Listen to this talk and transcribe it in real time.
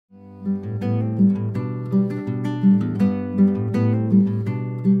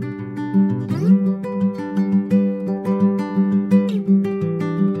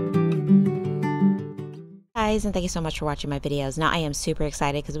and thank you so much for watching my videos. Now I am super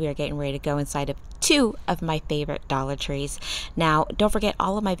excited because we are getting ready to go inside of 2 of my favorite Dollar Trees. Now don't forget,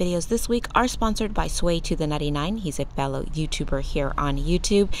 all of my videos this week are sponsored by Sway to the 99. He's a fellow YouTuber here on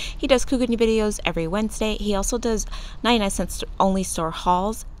YouTube. He does cooking videos every Wednesday. He also does 99-cent only store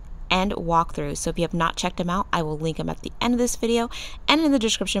hauls and walkthroughs. So if you have not checked him out, I will link him at the end of this video and in the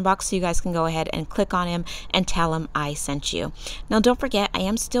description box, so you guys can go ahead and click on him and tell him I sent you. Now don't forget, I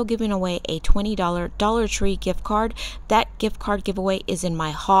am still giving away a $20 Dollar Tree gift card. That gift card giveaway is in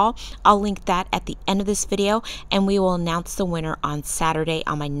my haul. I'll link that at the end of this video, and we will announce the winner on Saturday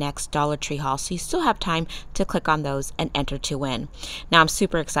on my next Dollar Tree haul. So you still have time to click on those and enter to win. Now I'm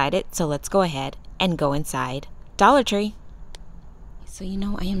super excited, so let's go ahead and go inside Dollar Tree. So you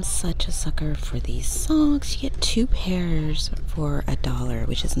know, I am such a sucker for these socks. You get 2 pairs for $1,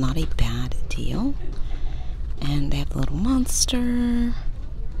 which is not a bad deal. And they have the little monster.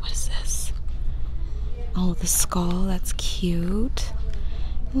 What is this? Oh, the skull. That's cute.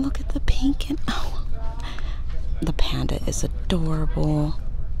 Look at the pink and oh, the panda is adorable.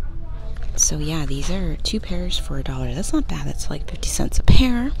 So yeah, these are 2 pairs for $1. That's not bad. That's like 50 cents a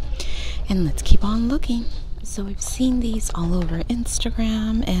pair. And let's keep on looking. So I've seen these all over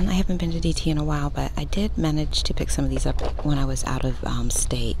Instagram, and I haven't been to DT in a while, but I did manage to pick some of these up when I was out of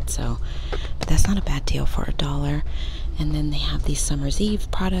state. So but that's not a bad deal for $1. And then they have these Summer's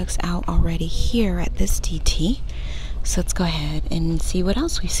Eve products out already here at this DT. So let's go ahead and see what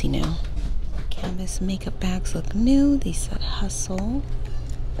else we see new. Canvas makeup bags look new. These said Hustle.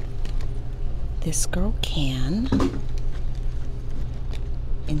 This Girl Can.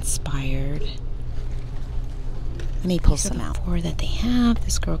 Inspired. Let me pull some out. 4 that they have.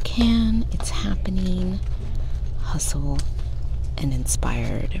 This Girl Can. It's Happening. Hustle. And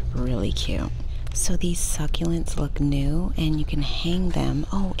Inspired. Really cute. So these succulents look new, and you can hang them.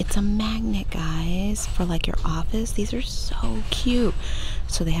 Oh, it's a magnet, guys, for like your office. These are so cute.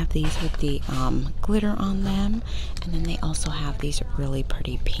 So they have these with the glitter on them, and then they also have these really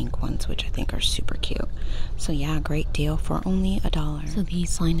pretty pink ones, which I think are super cute. So yeah, great deal for only $1. So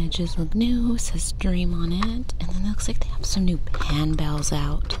these signages look new. It says Dream on it, and then it looks like they have some new pan bells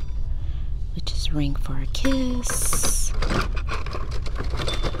out, which is Ring for a Kiss.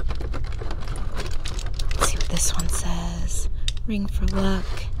 This one says Ring for Luck,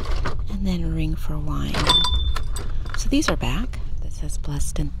 and then Ring for Wine. So these are back. That says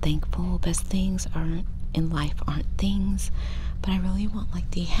Blessed and Thankful. Best things aren't in life aren't things. But I really want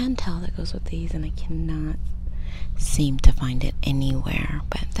like the hand towel that goes with these, and I cannot seem to find it anywhere.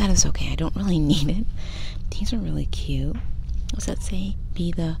 But that is okay. I don't really need it. These are really cute. What's that say?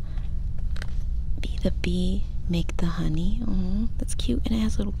 Be the bee, make the honey. Oh, that's cute. And it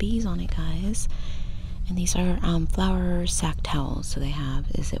has little bees on it, guys. And these are flower sack towels. So they have,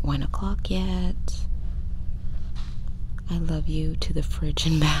 is it 1 o'clock yet? I love you to the fridge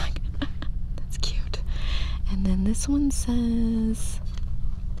and back. That's cute. And then this one says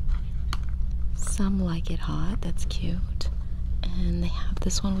Some Like It Hot. That's cute. And they have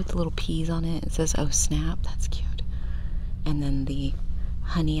this one with the little peas on it. It says Oh Snap. That's cute. And then the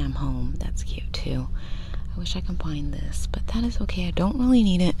Honey I'm Home. That's cute too. I wish I could find this, but that is okay. I don't really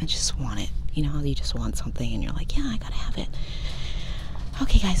need it. I just want it. You know how you just want something and you're like, yeah, I gotta have it.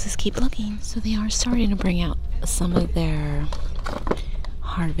 Okay, guys, let's keep looking. So they are starting to bring out some of their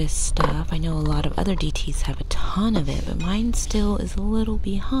harvest stuff. I know a lot of other DTs have a ton of it, but mine still is a little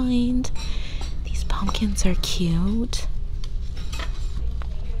behind. These pumpkins are cute.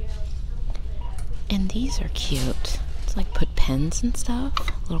 And these are cute. It's like put pens and stuff.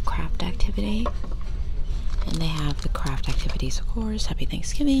 Little craft activity. And they have the craft activities, of course. Happy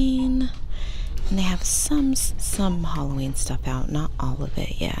Thanksgiving. And they have some Halloween stuff out. Not all of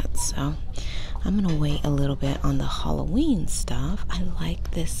it yet. So I'm going to wait a little bit on the Halloween stuff. I like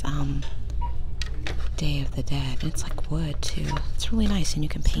this Day of the Dead. It's like wood, too. It's really nice, and you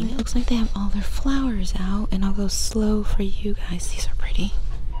can paint it. Looks like they have all their flowers out. And I'll go slow for you guys. These are pretty.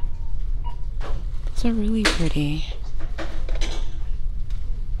 These are really pretty.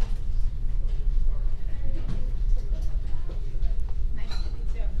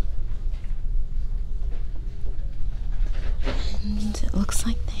 It looks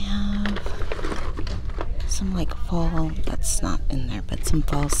like they have some like fall, that's not in there, but some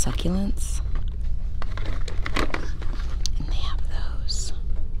fall succulents. And they have those.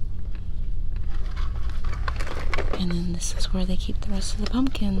 And then this is where they keep the rest of the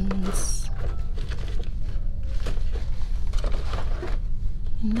pumpkins.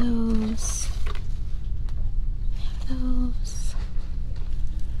 And those. They have those.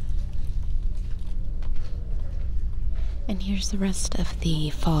 And And here's the rest of the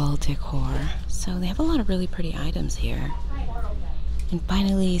fall decor. So they have a lot of really pretty items here. And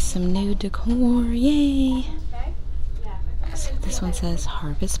finally, some new decor. Yay! So this one says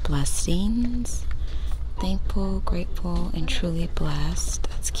Harvest Blessings. Thankful, grateful, and truly blessed.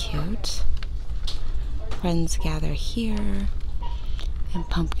 That's cute. Friends gather here. And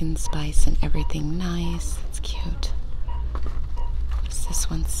pumpkin spice and everything nice. That's cute. What does this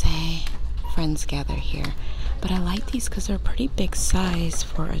one say? Friends gather here. But I like these because they're a pretty big size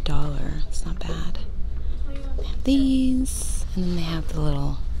for $1. It's not bad. They have these. And then they have the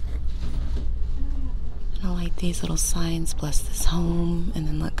little... I like these little signs. Bless this home. And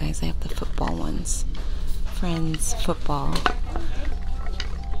then look guys, they have the football ones. Friends, football.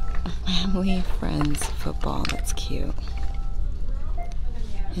 Family, friends, football. That's cute.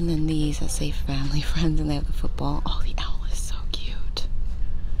 And then these that say family, friends, and they have the football. Oh, the owl is so cute.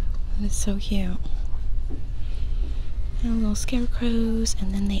 That is so cute. And little scarecrows.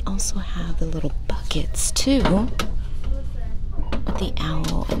 And then they also have the little buckets too. With the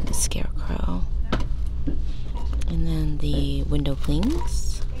owl and the scarecrow. And then the window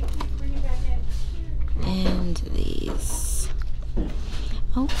blings. And these.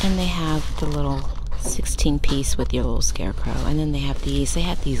 Oh, and they have the little 16-piece with your little scarecrow. And then they have these. They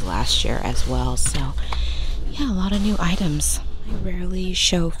had these last year as well. So, yeah, a lot of new items. I rarely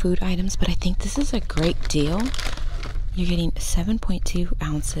show food items, but I think this is a great deal. You're getting 7.2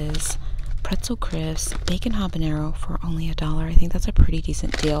 ounces pretzel crisps, bacon habanero for only $1. I think that's a pretty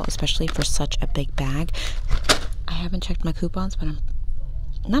decent deal, especially for such a big bag. I haven't checked my coupons, but I'm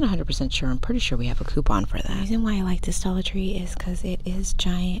not 100% sure. I'm pretty sure we have a coupon for that. The reason why I like this Dollar Tree is because it is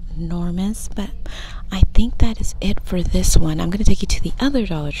ginormous, but I think that is it for this one. I'm going to take you to the other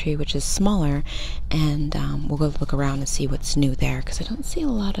Dollar Tree, which is smaller, and we'll go look around and see what's new there, because I don't see a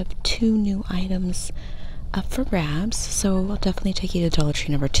lot of too new items up for grabs. So I'll definitely take you to Dollar Tree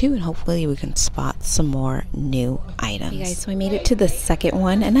number 2, and hopefully we can spot some more new items. Hey guys, so I made it to the second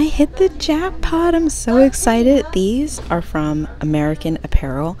one and I hit the jackpot. I'm so excited. These are from American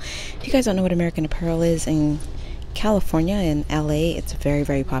Apparel. If you guys don't know what American Apparel is, in California and LA, it's very,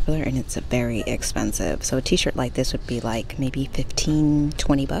 very popular, and it's very expensive. So a t-shirt like this would be like maybe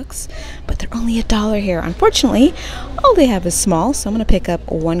 15-20 bucks, but they're only $1 here. Unfortunately, all they have is small, so I'm gonna pick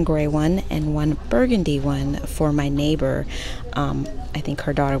up one gray one and one burgundy one for my neighbor. I think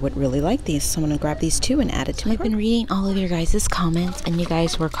her daughter would really like these, so I'm gonna grab these two and add it to my cart. I've been reading all of your guys' comments, and you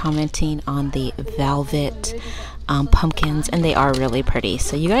guys were commenting on the velvet pumpkins, and they are really pretty.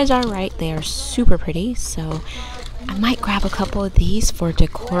 So you guys are right, they are super pretty. So I might grab a couple of these for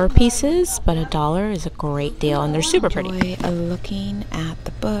decor pieces, but $1 is a great deal, and they're super pretty. I enjoy looking at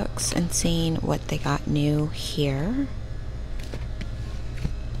the books and seeing what they got new here.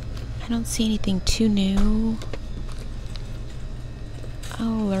 I don't see anything too new.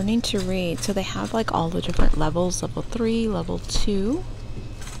 Oh, learning to read. So they have like all the different levels, level 3, level 2.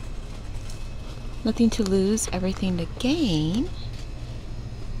 Nothing to lose, everything to gain.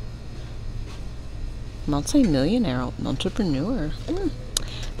 Multi-millionaire entrepreneur.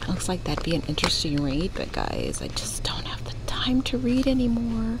 That looks like that'd be an interesting read, but guys, I just don't have the time to read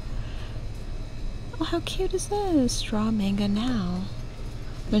anymore. Oh, how cute is this? Draw manga now.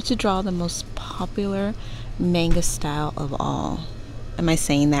 I'm going to draw the most popular manga style of all. Am I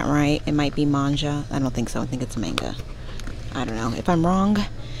saying that right? It might be manga. I don't think so. I think it's manga. I don't know. If I'm wrong,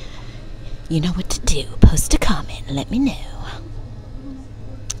 you know what to do. Post a comment and let me know.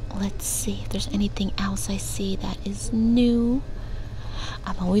 Let's see if there's anything else I see that is new.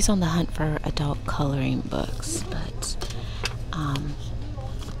 I'm always on the hunt for adult coloring books, but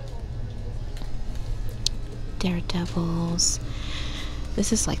Daredevils.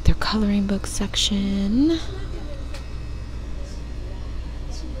 This is like their coloring book section.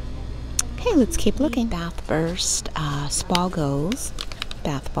 Okay, let's keep looking. Bath Burst, Spa Goes.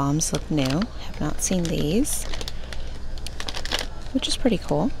 Bath bombs look new. Have not seen these, which is pretty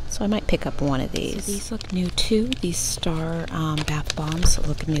cool. So I might pick up one of these. So these look new too. These star bath bombs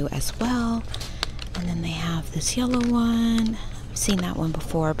look new as well. And then they have this yellow one. I've seen that one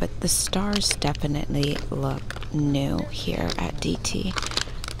before, but the stars definitely look new here at DT.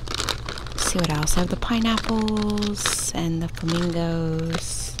 Let's see what else. I have the pineapples and the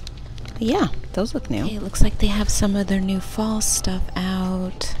flamingos. But yeah, those look new. Okay, it looks like they have some of their new fall stuff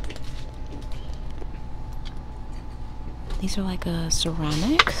out. These are like a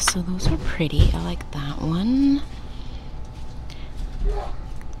ceramic, so those are pretty. I like that one.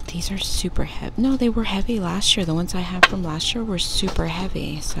 These are super heavy. No, they were heavy last year. The ones I have from last year were super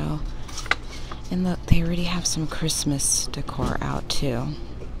heavy. So, and look, they already have some Christmas decor out too.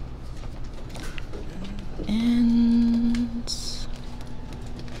 And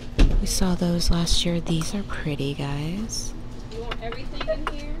we saw those last year. These are pretty, guys. You want everything in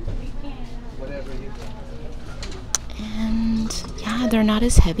here? We can. Whatever you want. And yeah, they're not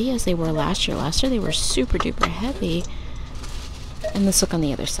as heavy as they were last year. Last year they were super duper heavy. And let's look on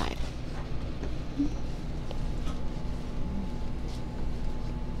the other side.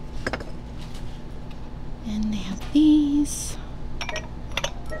 And they have these.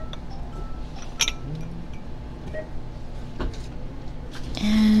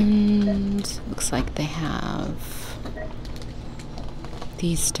 And looks like they have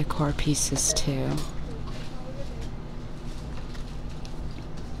these decor pieces too.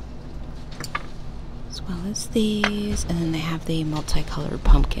 As well as these, and then they have the multicolored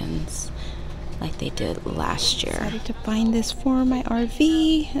pumpkins like they did last year. Decided to find this for my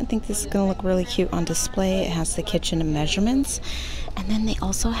RV. I think this is gonna look really cute on display. It has the kitchen measurements, and then they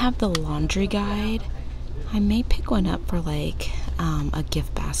also have the laundry guide. I may pick one up for like a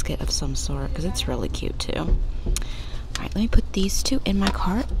gift basket of some sort because it's really cute too. Alright, let me put these two in my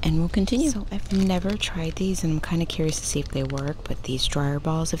cart and we'll continue. So I've never tried these and I'm kind of curious to see if they work, but these dryer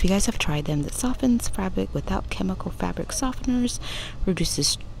balls, if you guys have tried them, that softens fabric without chemical fabric softeners,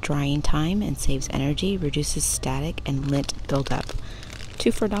 reduces drying time and saves energy, reduces static and lint buildup.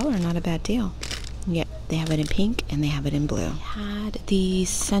 2 for $1, not a bad deal. Yep, they have it in pink and they have it in blue. I had the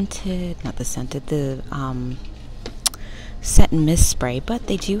scented, not the scented, the scent and mist spray, but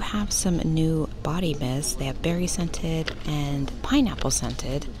they do have some new body mist. They have berry scented and pineapple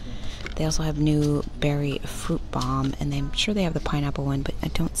scented. They also have new berry fruit balm, and I'm sure they have the pineapple one, but I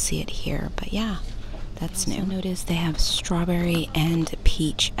don't see it here. But yeah, that's new. Notice they have strawberry and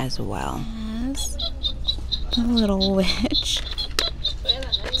peach as well. Yes, a little witch.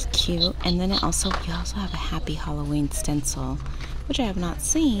 It's cute. And then you also have a happy Halloween stencil, which I have not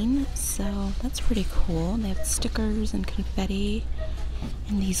seen, so that's pretty cool. They have stickers and confetti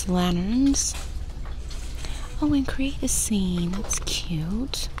and these lanterns. Oh, and create a scene. That's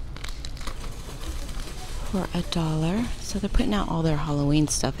cute. For $1. So they're putting out all their Halloween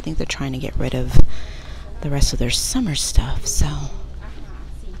stuff. I think they're trying to get rid of the rest of their summer stuff, so.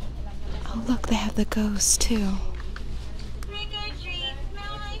 Oh, look, they have the ghost too.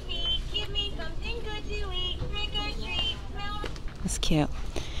 That's cute.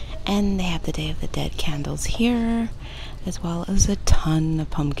 And they have the Day of the Dead candles here, as well as a ton of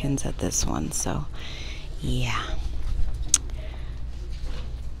pumpkins at this one, so yeah.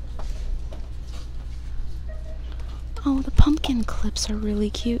 Oh, the pumpkin clips are really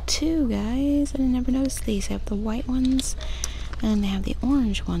cute too, guys. I never noticed these. They have the white ones and they have the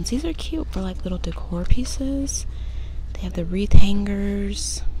orange ones. These are cute for like little decor pieces. They have the wreath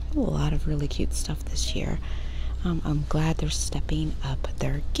hangers. A lot of really cute stuff this year. I'm glad they're stepping up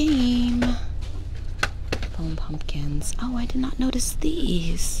their game. Foam pumpkins. Oh, I did not notice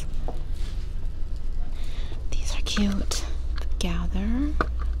these. These are cute. The Gather. And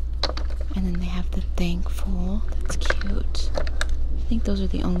then they have the Thankful. That's cute. I think those are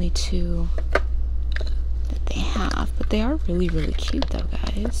the only two that they have. But they are really, really cute though,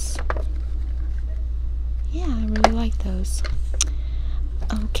 guys. Yeah, I really like those.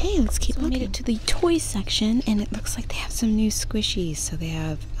 Okay, let's keep looking. I made it to the toy section, and it looks like they have some new squishies. So they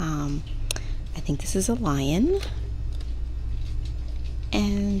have, I think this is a lion,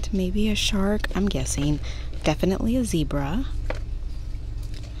 and maybe a shark, I'm guessing. Definitely a zebra.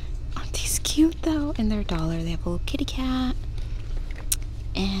 Aren't these cute, though? And they're $1. They have a little kitty cat,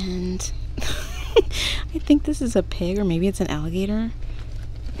 and I think this is a pig, or maybe it's an alligator.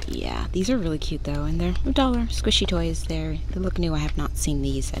 Yeah, these are really cute though, and they're $1. Squishy toys. They look new. I have not seen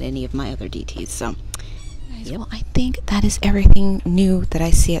these at any of my other DTs, so Yep. Well, I think that is everything new that I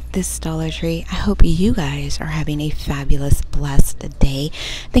see at this Dollar Tree. I hope you guys are having a fabulous, blessed day.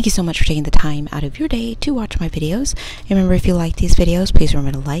 Thank you so much for taking the time out of your day to watch my videos. And remember, if you like these videos, please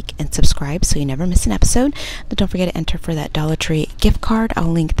remember to like and subscribe so you never miss an episode. But don't forget to enter for that Dollar Tree gift card.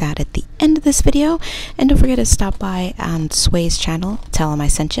 I'll link that at the end of this video. And don't forget to stop by on Sway's channel. Tell him I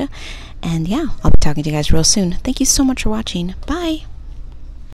sent you. And yeah, I'll be talking to you guys real soon. Thank you so much for watching. Bye!